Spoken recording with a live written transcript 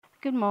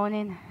Good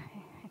morning.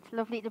 It's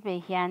lovely to be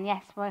here. And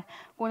yes, we're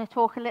going to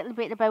talk a little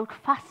bit about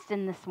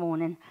fasting this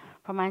morning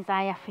from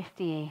Isaiah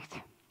 58.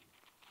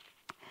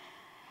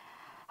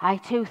 I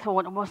too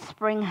thought it was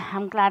spring.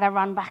 I'm glad I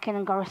ran back in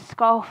and got a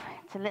scarf.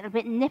 It's a little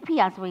bit nippy,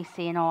 as we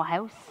say in our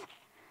house.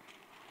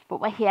 But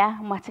we're here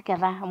and we're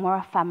together and we're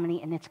a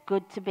family, and it's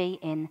good to be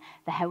in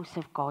the house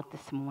of God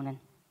this morning.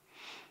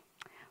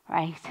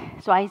 Right,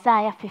 so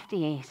Isaiah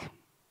 58.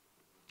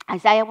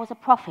 Isaiah was a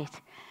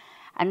prophet.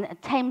 And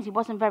at times he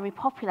wasn't very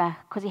popular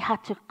because he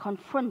had to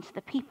confront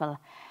the people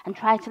and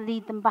try to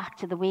lead them back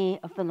to the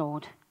way of the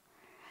Lord.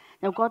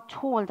 Now God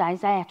told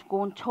Isaiah to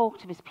go and talk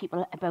to his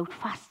people about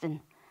fasting,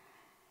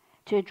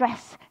 to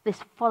address this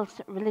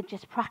false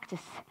religious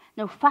practice.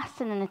 Now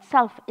fasting in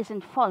itself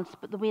isn't false,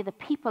 but the way the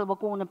people were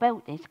going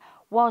about it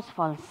was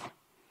false.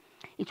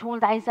 He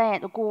told Isaiah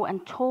to go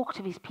and talk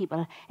to his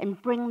people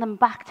and bring them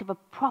back to the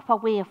proper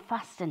way of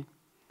fasting.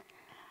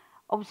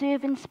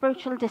 Observing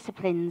spiritual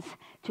disciplines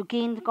to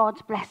gain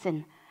God's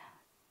blessing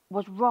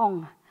was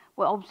wrong.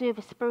 We observe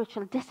a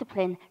spiritual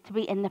discipline to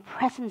be in the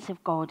presence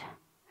of God.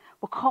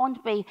 We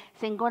can't be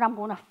saying, God, I'm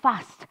going to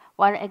fast,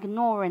 while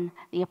ignoring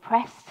the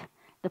oppressed,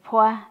 the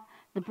poor,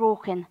 the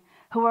broken,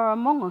 who are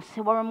among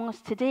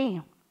us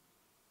today.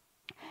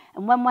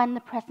 And when we're in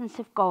the presence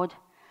of God,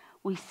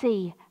 we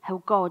see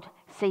how God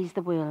sees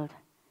the world.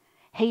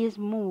 He is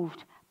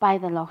moved by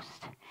the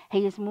lost.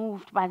 He is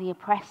moved by the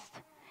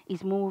oppressed.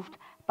 He's moved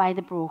by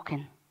the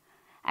broken.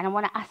 And I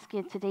want to ask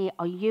you today,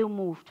 are you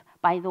moved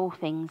by those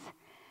things?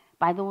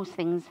 By those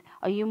things?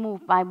 Are you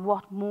moved by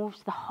what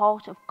moves the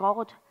heart of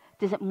God?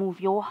 Does it move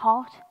your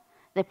heart?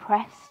 The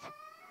oppressed,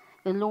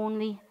 the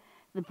lonely,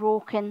 the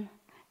broken,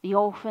 the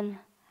orphan,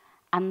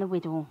 and the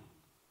widow,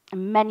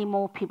 and many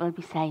more people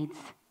besides.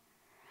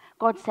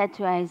 God said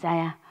to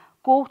Isaiah,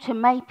 go to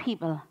my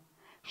people,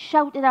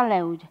 shout it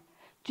aloud,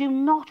 do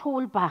not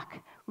hold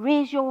back,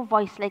 raise your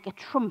voice like a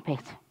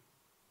trumpet.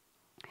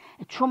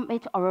 A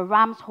trumpet or a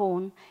ram's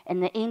horn in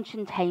the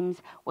ancient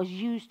times was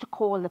used to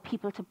call the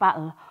people to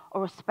battle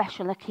or a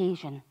special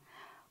occasion.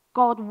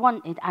 God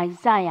wanted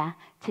Isaiah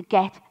to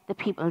get the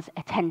people's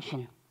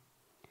attention.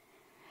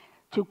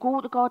 To go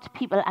to God's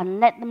people and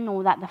let them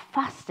know that the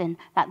fasting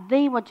that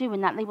they were doing,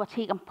 that they were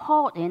taking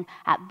part in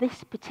at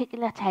this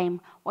particular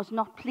time, was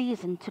not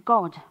pleasing to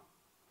God.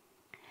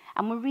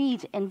 And we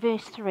read in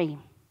verse 3,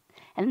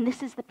 and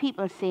this is the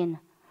people saying,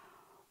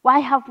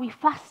 why have we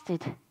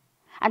fasted?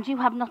 And you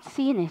have not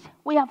seen it.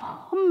 We have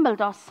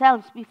humbled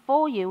ourselves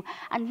before you,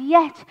 and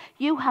yet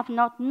you have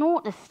not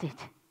noticed it.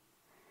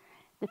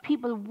 The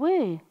people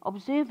were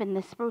observing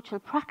this spiritual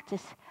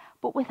practice,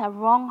 but with a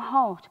wrong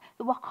heart.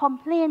 They were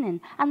complaining,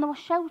 and they were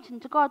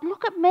shouting to God,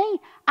 look at me,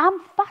 I'm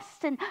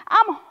fasting,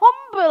 I'm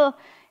humble,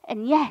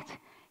 and yet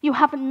you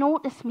haven't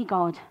noticed me,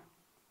 God.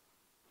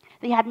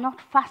 They had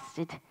not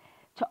fasted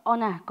to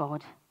honor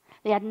God.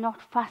 They had not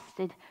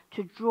fasted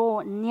to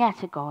draw near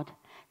to God.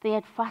 They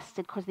had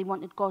fasted because they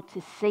wanted God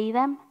to see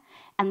them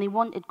and they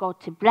wanted God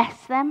to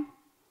bless them.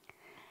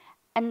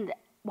 And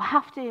we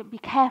have to be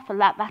careful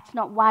that that's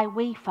not why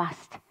we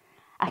fast.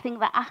 I think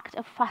the act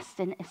of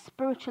fasting, a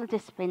spiritual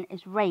discipline,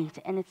 is right,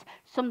 and it's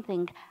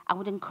something I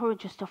would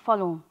encourage us to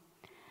follow.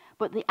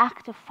 But the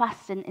act of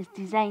fasting is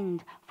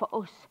designed for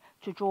us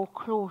to draw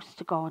close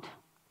to God.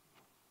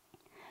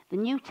 The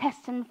New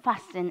Testament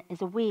fasting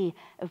is a way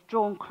of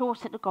drawing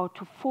closer to God,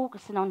 to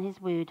focusing on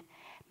his word,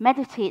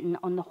 meditating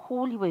on the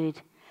holy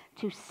word,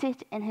 to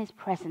sit in his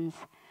presence,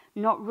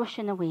 not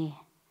rushing away.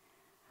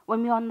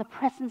 When we are in the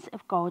presence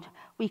of God,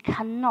 we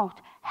cannot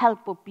help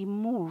but be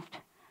moved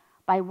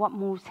by what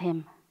moves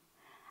him.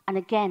 And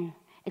again,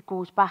 it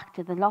goes back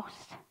to the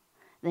lost,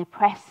 the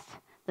oppressed,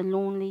 the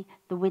lonely,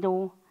 the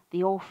widow,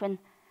 the orphan,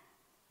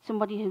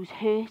 somebody who's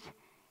hurt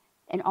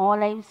in our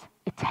lives.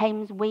 At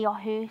times we are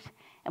hurt,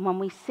 and when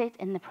we sit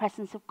in the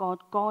presence of God,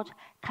 God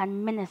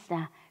can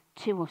minister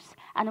to us,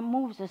 and it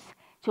moves us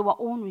to our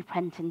own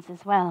repentance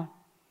as well.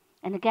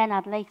 And again,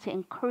 I'd like to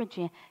encourage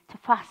you to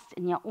fast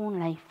in your own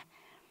life.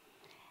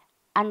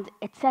 And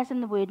it says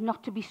in the word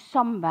not to be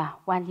somber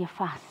while you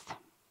fast.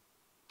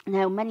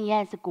 Now, many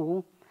years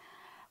ago,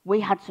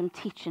 we had some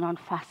teaching on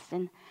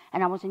fasting,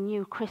 and I was a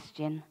new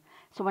Christian.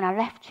 So when I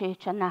left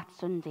church on that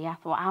Sunday, I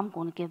thought, I'm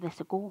going to give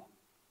this a go.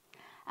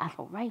 I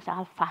thought, right,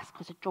 I'll fast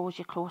because it draws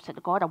you closer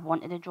to God. I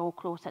wanted to draw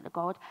closer to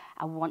God.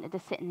 I wanted to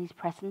sit in his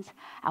presence.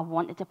 I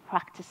wanted to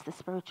practice the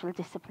spiritual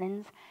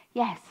disciplines.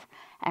 Yes.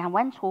 And I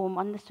went home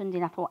on the Sunday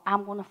and I thought,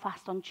 I'm going to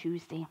fast on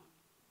Tuesday.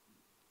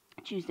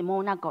 Tuesday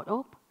morning I got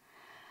up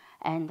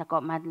and I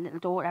got my little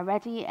daughter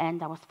ready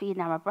and I was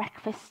feeding her a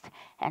breakfast.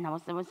 And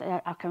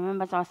I can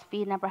remember as I was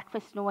feeding her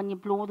breakfast, you know, when you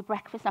blow the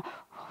breakfast,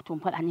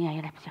 don't put that near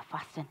your lips, you're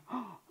fasting.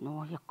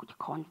 No, you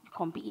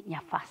can't be eating,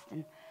 you're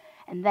fasting.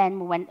 And then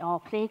we went to our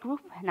play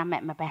group, and I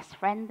met my best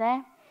friend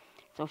there.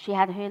 So she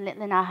had her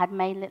little, and I had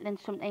my little, and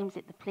sometimes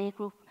at the play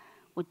group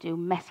we'd do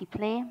messy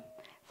play.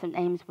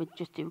 Sometimes we'd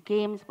just do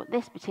games, but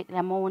this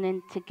particular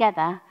morning,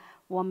 together,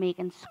 we were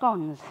making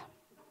scones.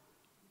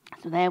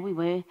 So there we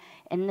were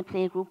in the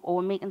playgroup,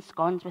 all making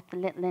scones with the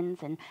little ones,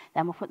 and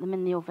then we put them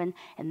in the oven,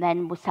 and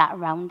then we sat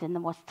around, and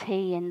there was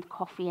tea and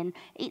coffee and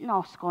eating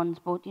our scones.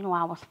 But you know,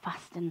 I was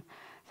fasting,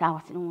 so I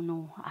was saying, "Oh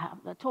no,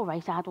 it's all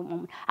right. I don't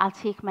want. I'll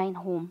take mine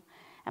home."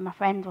 And my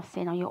friend was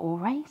saying, "Are you all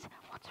right?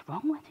 What's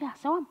wrong with you?" I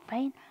said, "Oh, I'm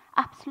fine,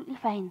 absolutely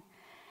fine."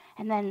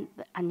 And then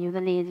I knew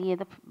the lady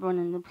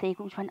running the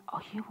playgroup. She went,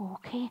 "Are you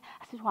okay?"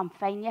 I said, "Oh, I'm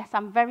fine. Yes,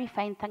 I'm very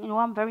fine. Thank you. No,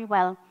 I'm very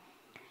well."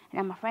 And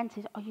then my friend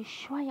says, "Are you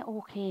sure you're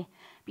okay?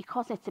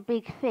 Because it's a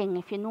big thing,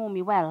 if you know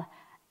me well,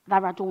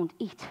 that I don't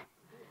eat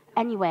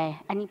anywhere,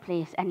 any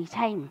place, any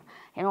time.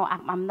 You know,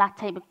 I'm that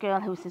type of girl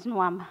who says, no,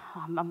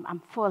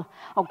 I'm full.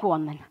 Oh, go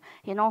on then.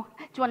 You know,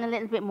 do you want a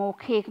little bit more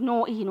cake?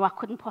 No, you know, I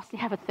couldn't possibly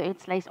have a third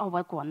slice. Oh,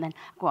 well, go on then.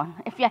 Go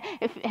on. If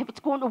it's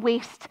going to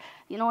waste,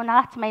 you know, and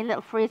that's my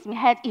little phrase in my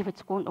head, if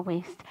it's going to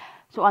waste."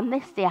 So on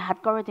this day, I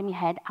had got it in my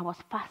head, I was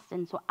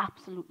fasting, so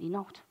absolutely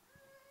not.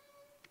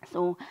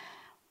 So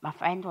my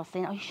friend was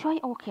saying, "Are you sure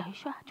you're okay? Are you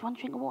sure? Do you want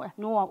a drink of water?"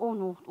 "No, oh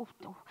no, oh,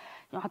 you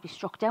know, I'd be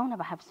struck down if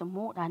I have some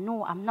water."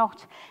 "No, I'm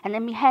not." And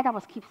in my head, I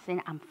was keep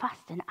saying, "I'm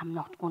fasting, I'm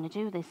not going to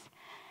do this."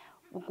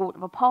 We'll go to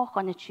the park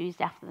on a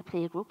Tuesday after the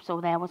playgroup,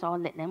 so there was our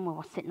little one. We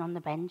were sitting on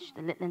the bench,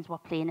 the little ones were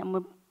playing, and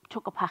we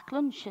took a packed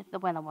lunch. The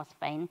weather was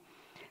fine.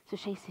 So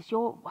she says,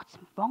 "Yo, what's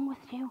wrong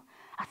with you?"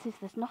 I says,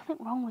 "There's nothing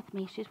wrong with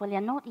me." She says, "Well,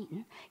 you're not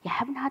eating, you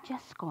haven't had your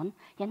scone,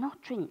 you're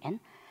not drinking."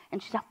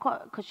 And she said, "I've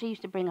got," because she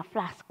used to bring a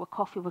flask with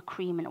coffee with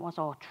cream, and it was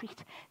our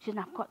treat. She said,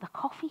 "I've got the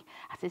coffee."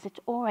 I says, "It's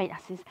all right." I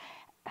says,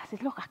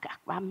 "Look,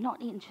 I'm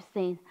not eating." She's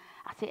saying,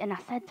 and I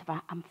said to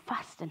her, "I'm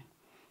fasting."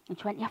 And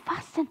she went, "You're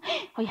fasting?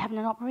 Are you having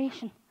an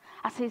operation?"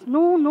 I says,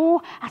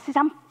 No. I says,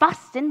 "I'm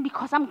fasting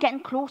because I'm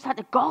getting closer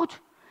to God."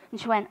 And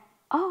she went,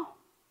 "Oh,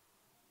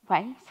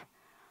 right.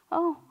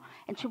 Oh."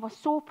 And she was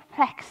so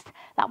perplexed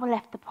that we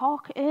left the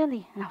park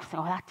early. And I was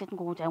like, "Oh, that didn't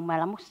go down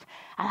well.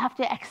 I'll have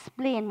to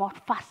explain what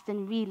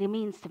fasting really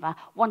means to her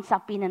once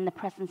I've been in the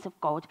presence of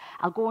God.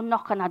 I'll go and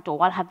knock on her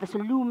door. I'll have this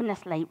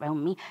luminous light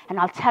round me, and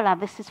I'll tell her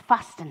this is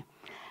fasting."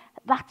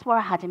 That's what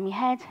I had in my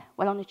head.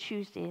 Well, on a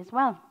Tuesday as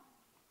well.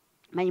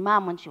 My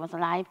mum, when she was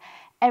alive,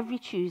 every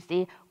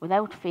Tuesday,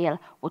 without fail,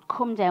 would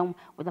come down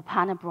with a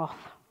pan of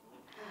broth.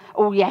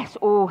 Oh, yes,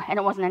 and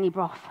it wasn't any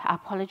broth. I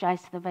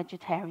apologise to the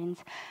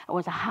vegetarians. It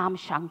was a ham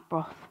shank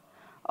broth.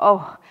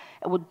 Oh,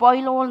 it would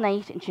boil all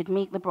night, and she'd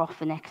make the broth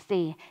the next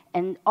day.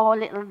 And our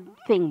little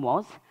thing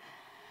was,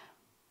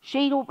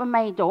 she'd open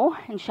my door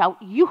and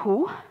shout,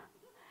 "Yoo-hoo,"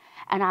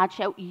 and I'd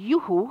shout,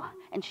 "Yoo-hoo,"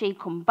 and she'd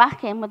come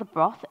back in with the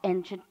broth,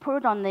 and she'd put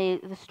it on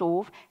the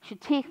stove.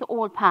 She'd take the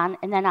old pan,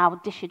 and then I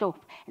would dish it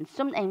up. And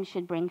sometimes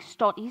she'd bring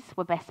stotties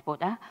with best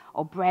butter,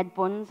 or bread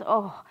buns.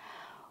 Oh,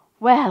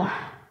 well,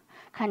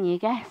 can you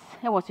guess?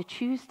 It was a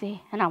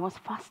Tuesday, and I was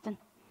fasting.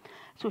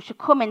 So she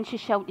come in, she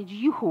shouted,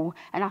 "Yoo-hoo,"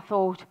 and I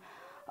thought,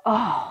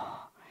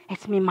 oh,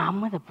 it's me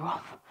mum with the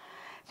broth.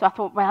 So I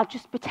thought, well, I'll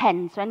just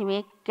pretend. So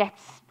anyway,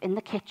 gets in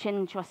the kitchen,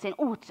 and she was saying,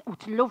 oh,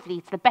 it's lovely,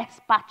 it's the best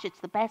batch, it's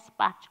the best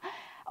batch.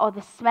 Oh,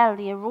 the smell,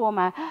 the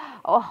aroma,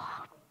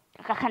 oh,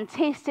 I can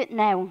taste it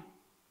now.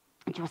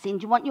 And she was saying,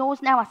 "Do you want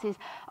yours now?" I says,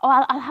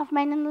 "Oh, I'll have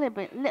mine in a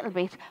little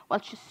bit.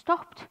 Well, she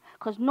stopped,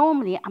 because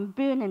normally I'm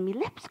burning my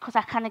lips because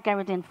I can't get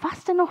it in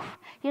fast enough.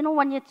 You know,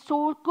 when it's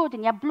so good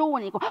and you're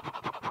blowing, you go,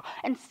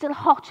 and it's still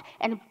hot,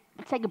 and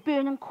it's like a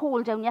burning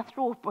coal down your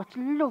throat, but it's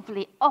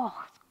lovely. Oh,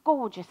 it's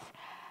gorgeous."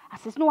 I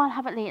says, "No, I'll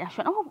have it later." She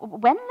went, "Oh,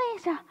 when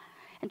later?"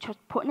 And she was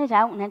putting it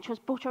out, and then she was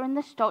buttering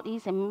the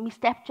stotties, and my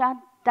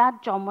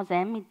stepdad, John, was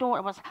there. My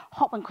daughter was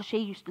hopping because she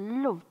used to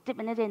love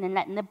dipping it in and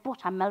letting the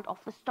butter melt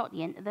off the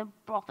stotty into the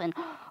broth. And,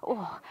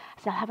 oh,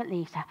 I said, "I'll have it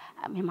later."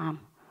 My mum,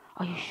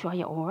 "Are you sure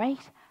you're all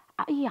right?"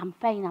 "Yeah, I'm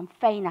fine.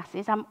 I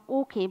says, "I'm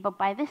okay." But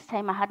by this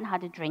time, I hadn't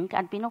had a drink.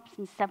 I'd been up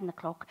since 7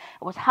 o'clock.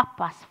 It was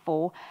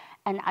 4:30,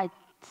 and I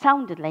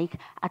sounded like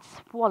I'd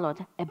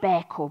swallowed a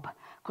bear cub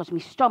because my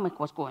stomach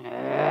was going,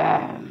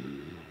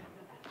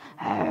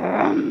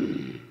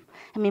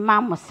 And my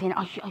mum was saying,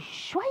 are you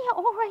sure you're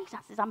all right?"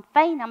 I says, I'm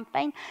fine.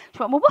 She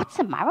went, "Well, what's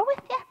the matter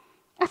with you?"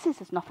 I says,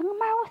 "There's nothing the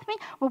matter with me."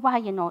 "Well, why are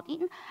you not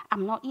eating?"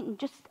 "I'm not eating,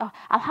 just,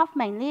 I'll have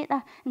mine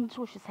later." And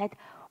so she said,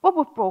 "Well,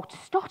 we've brought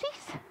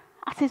stotties."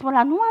 I says, "Well,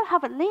 I know I'll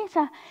have it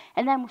later."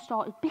 And then we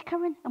started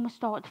bickering, and we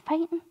started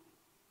fighting.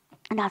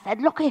 And I said,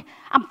 "Look,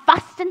 I'm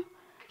fasting."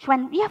 She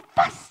went, "You're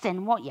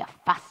fasting? What are you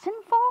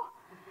fasting for?"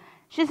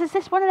 She says, "Is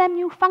this one of them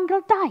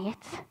newfangled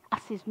diets?" I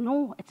says,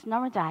 "No, it's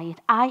not a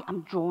diet. I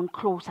am drawn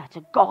closer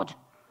to God."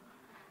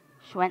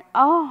 She went,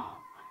 "Oh,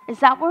 is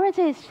that where it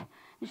is?"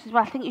 And she says,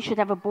 "Well, I think you should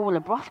have a bowl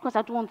of broth, because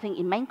I don't think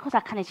you mind, because I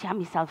can't hear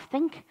myself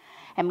think."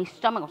 And my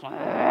stomach was going,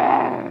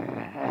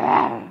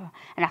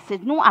 and I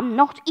said, "No, I'm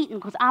not eating,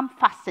 because I'm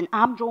fasting.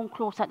 I'm drawn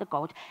closer to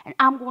God, and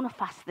I'm going to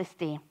fast this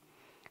day."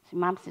 So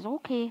Mum says,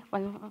 "Okay,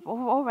 well,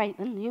 all right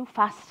then, you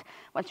fast."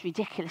 "Well, it's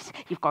ridiculous.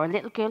 You've got a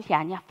little girl here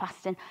and you're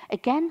fasting."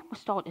 Again, we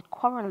started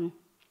quarrelling.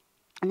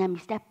 And then my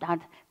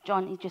stepdad,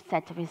 John, he just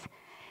said to us,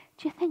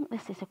 "Do you think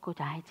this is a good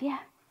idea?"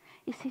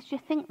 He says, "Do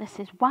you think this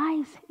is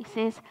wise?" He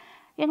says,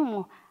 "You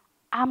know,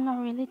 I'm not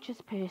a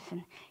religious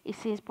person." He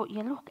says, "But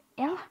you look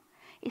ill."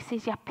 He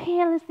says, you're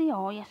pale as they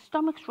are, your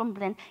stomach's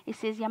rumbling. He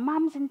says, your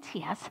mum's in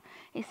tears.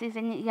 He says,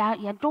 and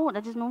your daughter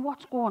doesn't know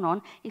what's going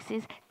on. He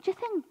says, do you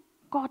think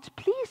God's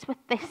pleased with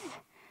this?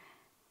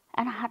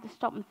 And I had to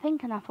stop and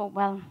think, and I thought,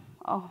 well,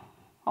 oh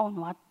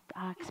no,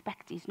 I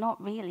expect he's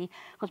not really,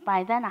 because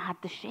by then I had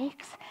the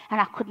shakes, and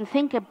I couldn't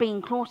think of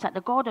being closer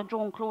to God or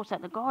drawn closer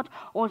to God.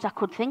 All I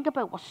could think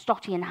about was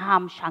stotty and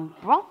ham shank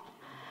broth.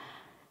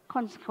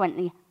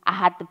 Consequently, I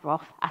had the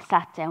broth, I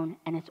sat down,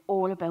 and it's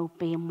all about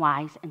being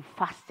wise and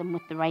fasting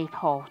with the right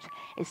heart.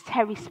 As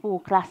Terry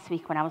spoke last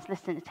week when I was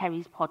listening to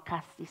Terry's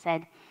podcast, he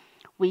said,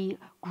 we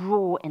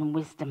grow in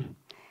wisdom.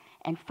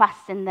 And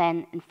fasting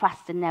then and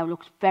fasting now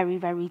looks very,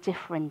 very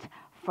different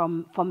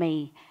for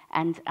me.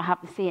 And I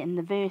have to say it in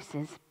the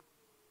verses.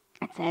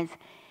 It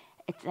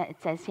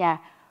says here,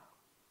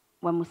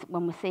 when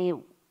we say,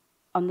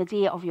 on the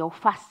day of your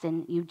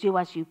fasting, you do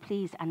as you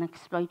please and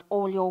exploit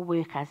all your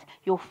workers.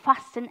 Your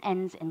fasting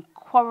ends in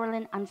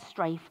quarrelling and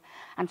strife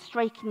and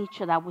striking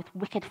each other with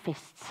wicked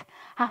fists.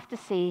 I have to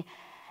say,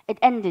 it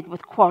ended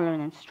with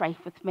quarrelling and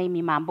strife with me and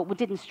my man, but we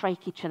didn't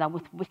strike each other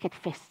with wicked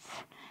fists.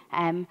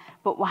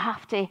 But we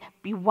have to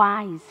be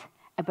wise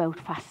about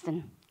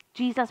fasting.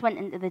 Jesus went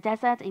into the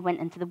desert, he went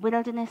into the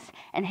wilderness,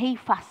 and he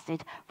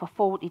fasted for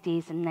 40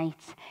 days and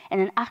nights.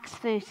 And in Acts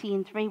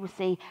 13:3 we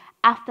see,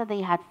 after they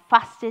had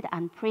fasted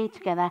and prayed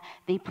together,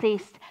 they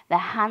placed their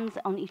hands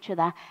on each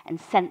other and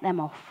sent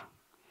them off.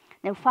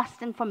 Now,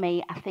 fasting for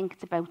me, I think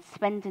it's about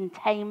spending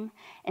time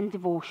in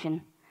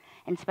devotion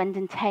and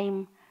spending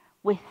time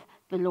with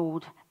the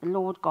Lord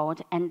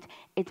God. And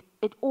it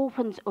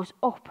opens us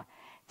up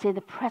to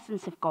the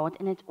presence of God,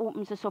 and it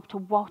opens us up to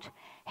what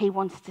he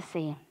wants to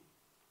say.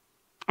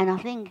 And I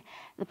think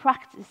the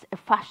practice of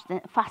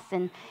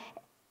fasting,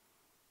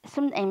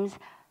 sometimes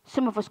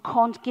some of us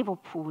can't give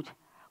up food.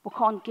 We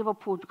can't give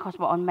up food because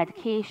we're on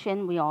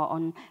medication, we are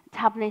on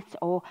tablets,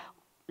 or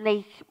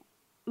like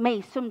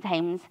me,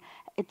 sometimes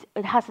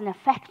it has an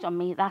effect on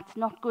me that's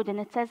not good. And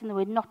it says in the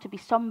word not to be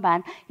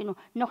sunburned,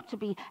 not to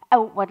be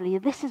outwardly.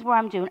 This is what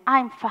I'm doing.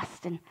 I'm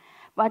fasting.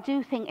 But I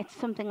do think it's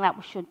something that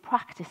we should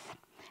practice.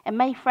 And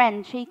my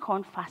friend, she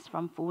can't fast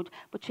from food,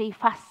 but she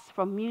fasts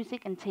from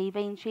music and TV,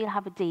 and she'll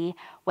have a day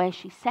where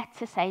she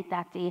sets aside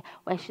that day,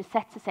 where she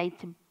sets aside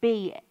to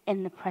be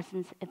in the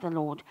presence of the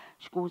Lord.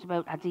 She goes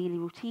about her daily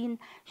routine,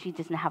 she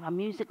doesn't have her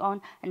music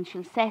on, and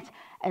she'll set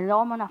an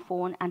alarm on her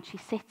phone, and she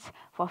sits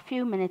for a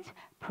few minutes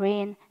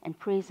praying and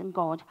praising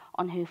God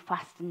on her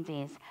fasting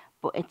days.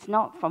 But it's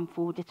not from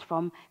food, it's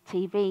from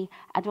TV.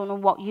 I don't know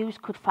what you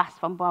could fast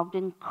from, but I would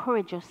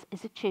encourage us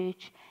as a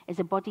church, as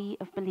a body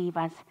of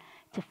believers,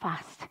 to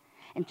fast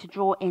and to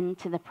draw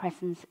into the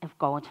presence of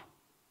God.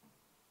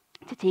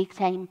 To take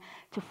time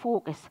to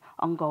focus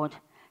on God,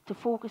 to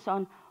focus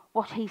on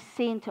what he's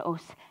saying to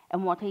us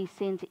and what he's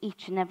saying to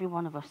each and every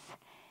one of us.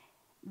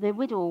 The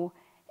widow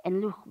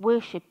in Luke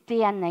worshipped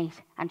day and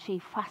night, and she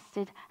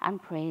fasted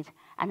and prayed.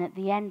 And at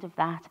the end of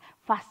that,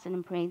 fasting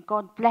and praying,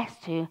 God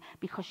blessed her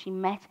because she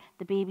met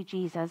the baby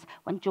Jesus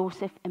when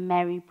Joseph and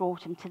Mary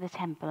brought him to the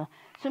temple.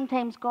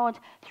 Sometimes God,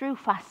 through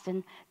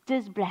fasting,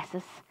 does bless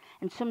us,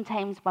 and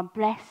sometimes we're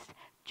blessed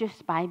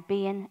just by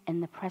being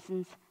in the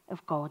presence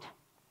of God.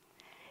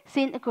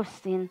 St.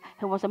 Augustine,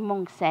 who was a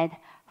monk, said,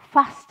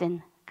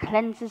 fasting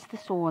cleanses the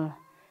soul.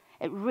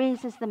 It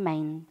raises the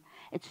mind.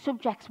 It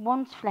subjects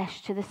one's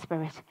flesh to the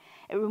spirit.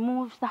 It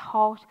removes the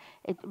heart.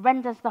 It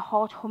renders the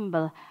heart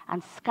humble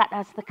and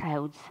scatters the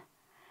clouds.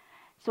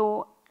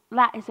 So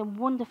that is a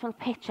wonderful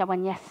picture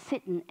when you're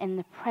sitting in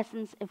the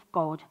presence of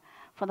God,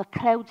 for the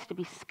clouds to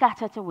be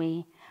scattered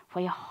away, for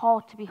your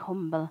heart to be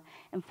humble,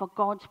 and for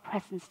God's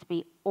presence to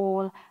be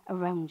all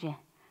around you.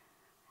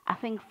 I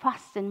think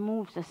fasting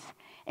moves us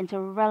into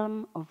a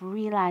realm of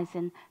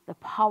realizing the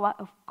power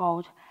of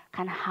God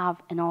can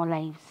have in our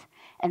lives.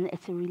 And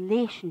it's a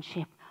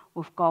relationship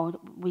with God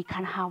we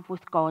can have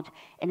with God.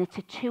 And it's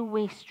a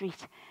two-way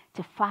street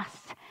to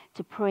fast,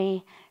 to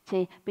pray,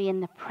 to be in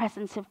the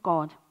presence of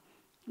God.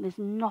 There's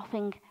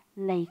nothing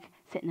like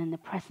sitting in the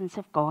presence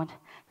of God.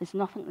 There's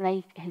nothing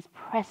like his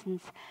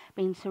presence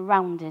being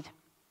surrounded.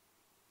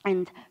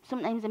 And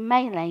sometimes in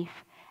my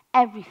life,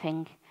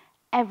 everything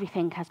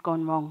has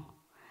gone wrong.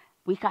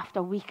 Week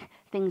after week,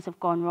 things have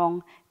gone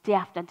wrong. Day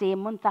after day,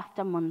 month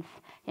after month.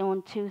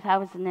 In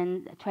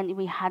 2020,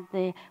 we had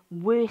the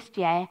worst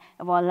year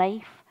of our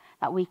life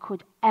that we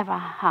could ever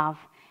have.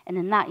 And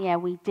in that year,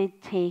 we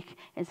did take,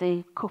 as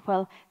a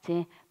couple,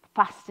 to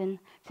fasting,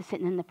 to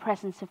sitting in the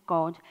presence of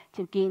God,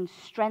 to gain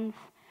strength.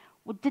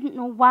 We didn't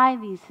know why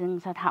these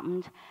things had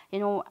happened.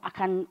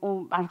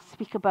 I'll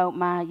speak about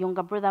my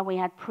younger brother. We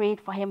had prayed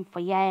for him for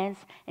years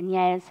and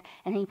years,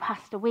 and he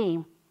passed away.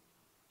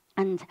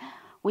 And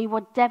we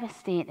were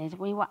devastated.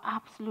 We were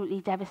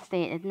absolutely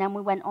devastated. And then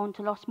we went on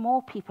to lose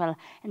more people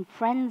and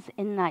friends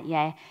in that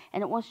year.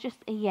 And it was just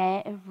a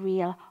year of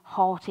real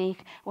heartache.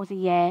 It was a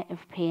year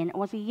of pain. It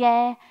was a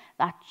year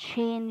that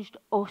changed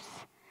us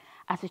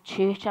as a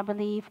church, I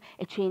believe.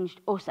 It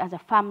changed us as a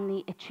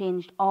family. It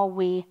changed our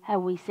way, how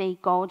we see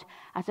God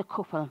as a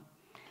couple.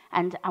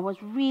 And I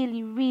was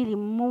really, really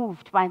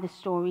moved by the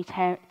story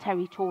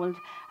Terry told.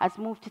 I was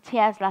moved to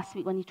tears last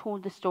week when he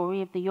told the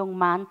story of the young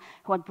man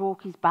who had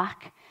broke his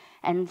back.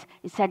 And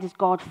he said, "Is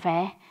God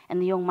fair?"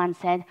 And the young man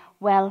said,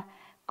 "Well,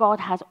 God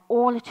has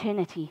all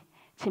eternity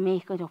to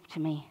make it up to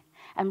me."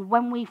 And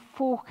when we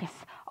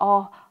focus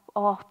our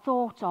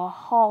thoughts, our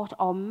heart,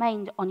 our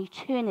mind on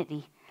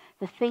eternity,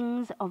 the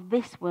things of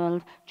this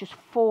world just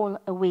fall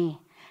away.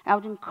 I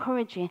would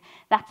encourage you,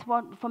 that's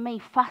what, for me,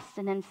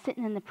 fasting and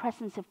sitting in the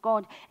presence of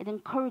God, it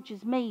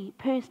encourages me,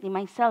 personally,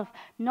 myself,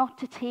 not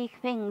to take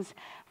things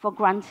for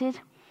granted,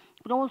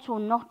 but also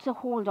not to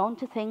hold on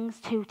to things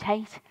too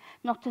tight,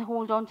 not to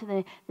hold on to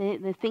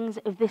the things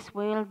of this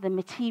world, the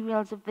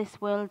materials of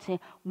this world, to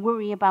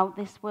worry about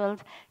this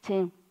world,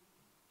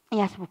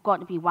 yes, we've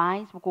got to be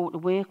wise, we've got to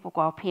work, we've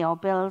got to pay our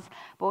bills,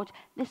 but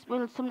this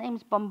world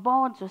sometimes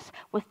bombards us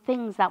with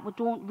things that we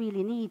don't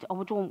really need, or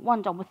we don't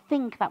want, or we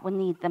think that we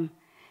need them.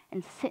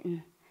 And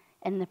sitting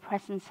in the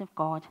presence of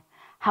God,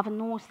 having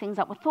those things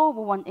that we thought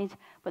we wanted,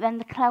 but then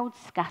the clouds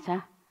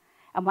scatter,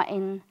 and we're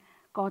in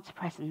God's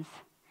presence.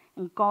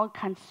 And God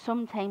can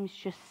sometimes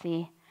just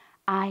say,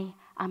 "I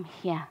am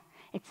here."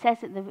 It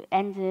says at the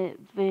end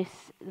of the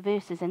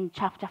verses in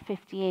chapter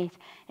 58,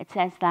 it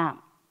says that,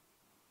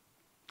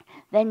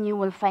 "Then you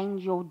will find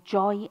your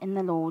joy in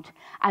the Lord.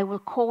 I will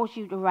cause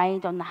you to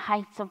ride on the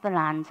heights of the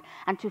land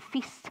and to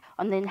feast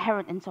on the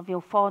inheritance of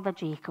your father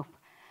Jacob."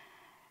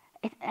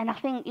 And I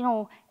think,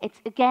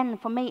 it's, again,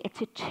 for me,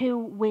 it's a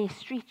two-way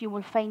street. You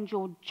will find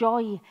your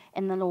joy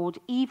in the Lord,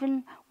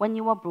 even when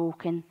you are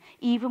broken,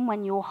 even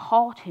when your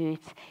heart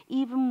hurts,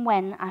 even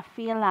when I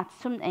feel that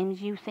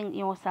sometimes you think to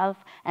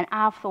yourself, and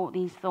I've thought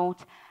these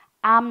thoughts,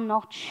 "I'm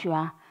not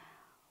sure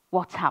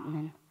what's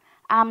happening.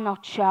 I'm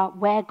not sure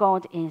where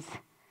God is."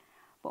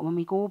 But when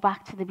we go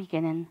back to the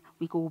beginning,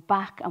 we go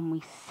back and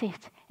we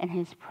sit in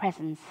his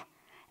presence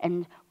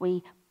and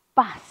we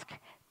bask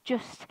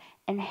just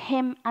in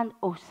him and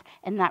us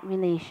in that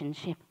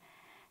relationship.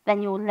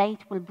 Then your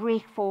light will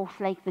break forth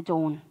like the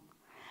dawn,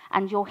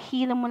 and your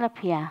healing will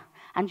appear,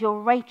 and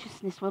your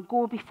righteousness will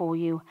go before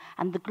you,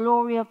 and the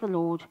glory of the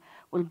Lord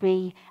will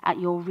be at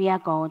your rear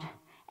guard.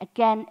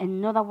 Again,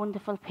 another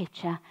wonderful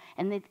picture.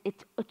 And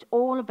it's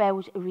all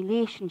about a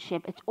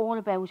relationship. It's all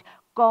about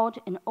God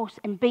and us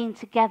and being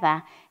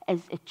together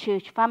as a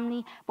church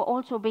family, but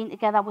also being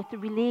together with the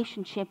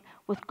relationship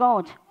with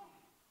God.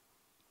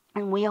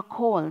 And we are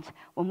called,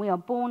 when we are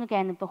born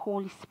again of the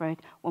Holy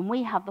Spirit, when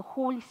we have the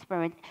Holy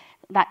Spirit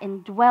that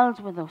indwells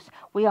with us,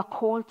 we are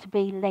called to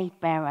be light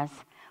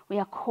bearers. We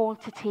are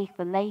called to take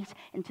the light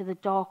into the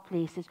dark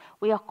places.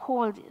 We are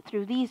called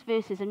through these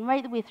verses and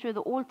right the way through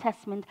the Old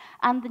Testament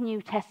and the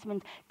New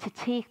Testament to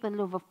take the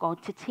love of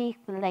God, to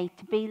take the light,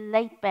 to be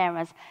light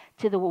bearers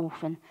to the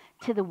orphan,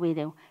 to the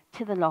widow,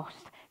 to the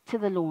lost, to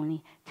the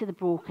lonely, to the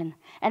broken.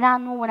 And I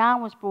know when I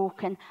was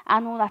broken, I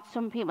know that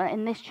some people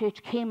in this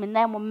church came and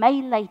them were my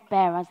light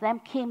bearers. Them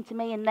came to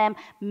me and them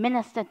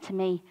ministered to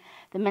me.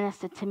 They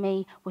ministered to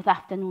me with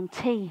afternoon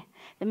tea.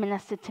 They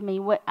ministered to me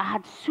with, I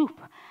had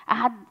soup.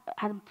 I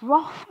had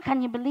broth.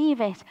 Can you believe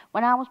it?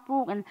 When I was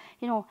broken,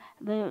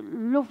 the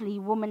lovely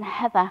woman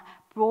Heather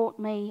brought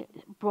me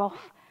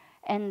broth,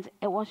 and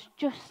it was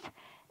just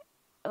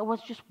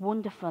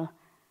wonderful.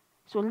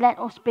 So let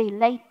us be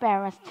light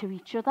bearers to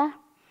each other.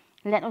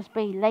 Let us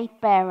be light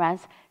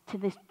bearers to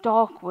this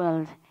dark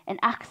world. In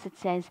Acts it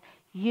says,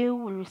 "You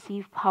will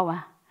receive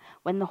power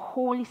when the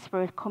Holy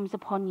Spirit comes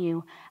upon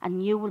you,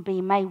 and you will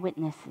be my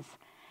witnesses,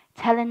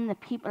 telling the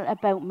people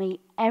about me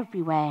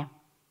everywhere.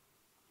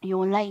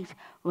 Your light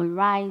will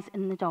rise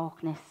in the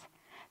darkness."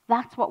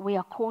 That's what we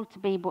are called to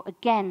be. But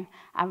again,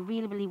 I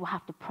really believe we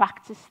have to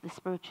practice the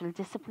spiritual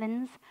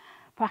disciplines,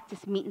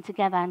 practice meeting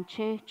together in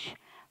church,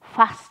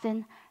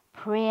 fasting,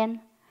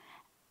 praying,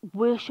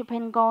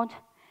 worshiping God.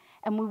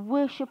 And we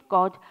worship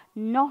God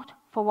not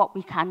for what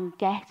we can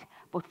get,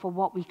 but for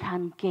what we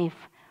can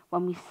give.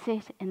 When we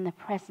sit in the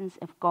presence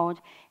of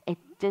God, it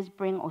does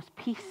bring us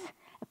peace,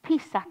 a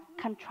peace that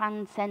can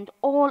transcend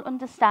all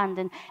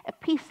understanding, a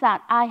peace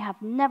that I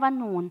have never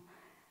known,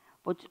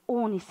 but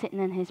only sitting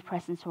in his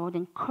presence. So I would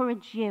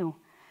encourage you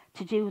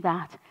to do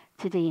that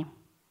today.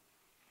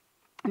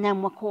 And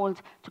then we're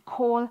called to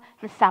call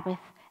the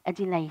Sabbath a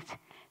delight,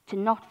 to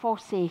not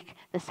forsake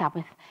the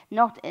Sabbath.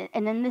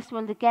 And in this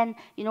world, again,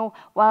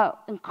 we're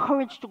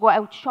encouraged to go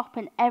out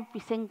shopping every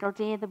single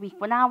day of the week.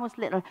 When I was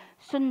little,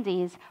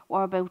 Sundays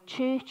were about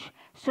church,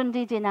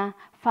 Sunday dinner,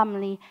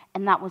 family,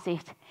 and that was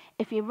it.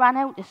 If you ran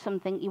out of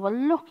something, you were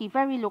lucky,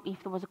 very lucky,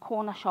 if there was a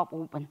corner shop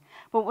open.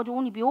 But it would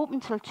only be open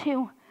till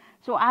 2.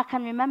 So I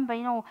can remember,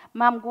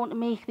 Mum going to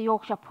make the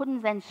Yorkshire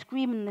puddings, then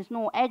screaming there's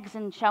no eggs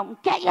and shouting,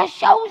 "Get your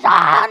shoes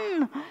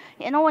on!"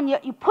 And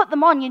you put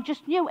them on, you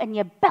just knew, and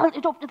you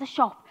belted up to the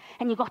shop,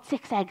 and you got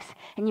 6 eggs,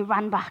 and you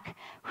ran back.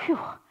 Whew.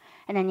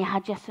 And then you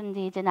had your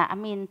Sunday dinner. I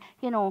mean,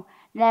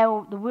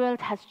 now the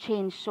world has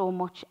changed so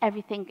much.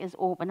 Everything is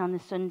open on a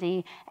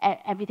Sunday.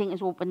 Everything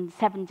is open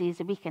 7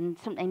 days a week, and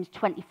sometimes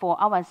 24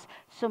 hours,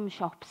 some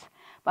shops.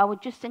 But I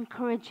would just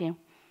encourage you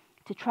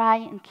to try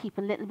and keep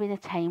a little bit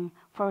of time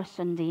for a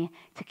Sunday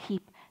to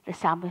keep the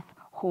Sabbath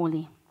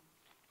holy.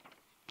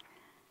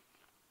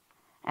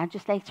 I'd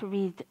just like to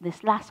read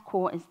this last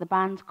quote as the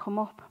band come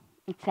up.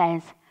 It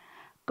says,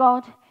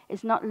 God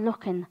is not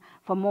looking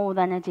for more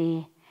than a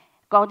day.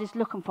 God is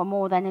looking for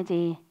more than a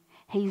day.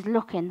 He's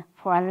looking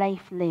for a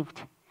life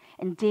lived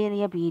in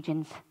daily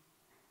obedience.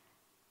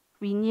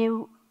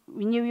 Renew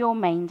your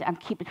mind and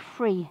keep it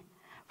free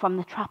from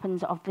the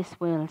trappings of this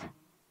world.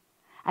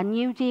 A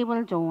new day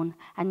will dawn,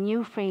 a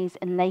new phase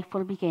in life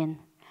will begin,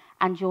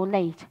 and your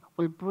light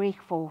will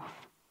break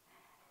forth.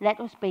 Let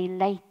us be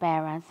light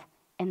bearers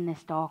in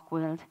this dark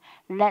world.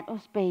 Let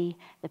us be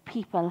the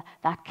people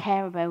that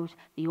care about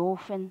the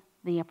orphan,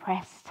 the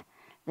oppressed,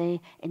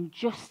 the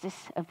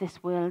injustice of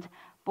this world,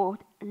 but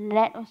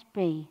let us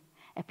be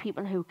a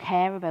people who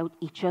care about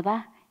each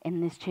other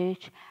in this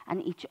church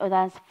and each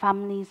other's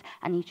families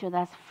and each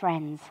other's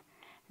friends.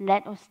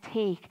 Let us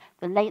take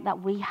the light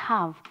that we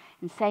have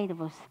inside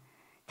of us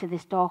to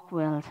this dark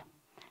world.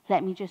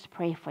 Let me just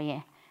pray for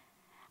you.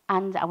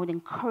 And I would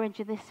encourage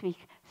you this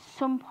week,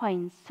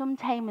 sometime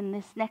in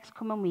this next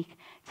coming week,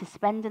 to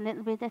spend a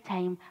little bit of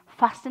time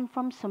fasting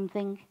from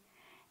something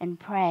in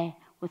prayer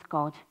with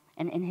God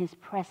and in his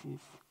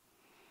presence.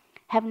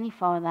 Heavenly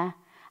Father,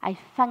 I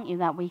thank you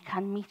that we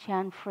can meet you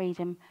in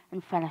freedom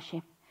and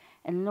fellowship.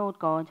 And Lord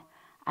God,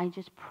 I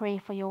just pray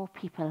for your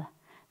people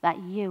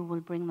that you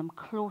will bring them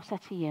closer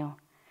to you.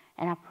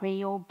 And I pray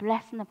your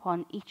blessing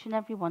upon each and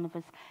every one of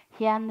us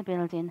here in the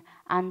building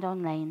and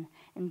online.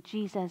 In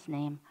Jesus'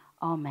 name,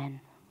 amen.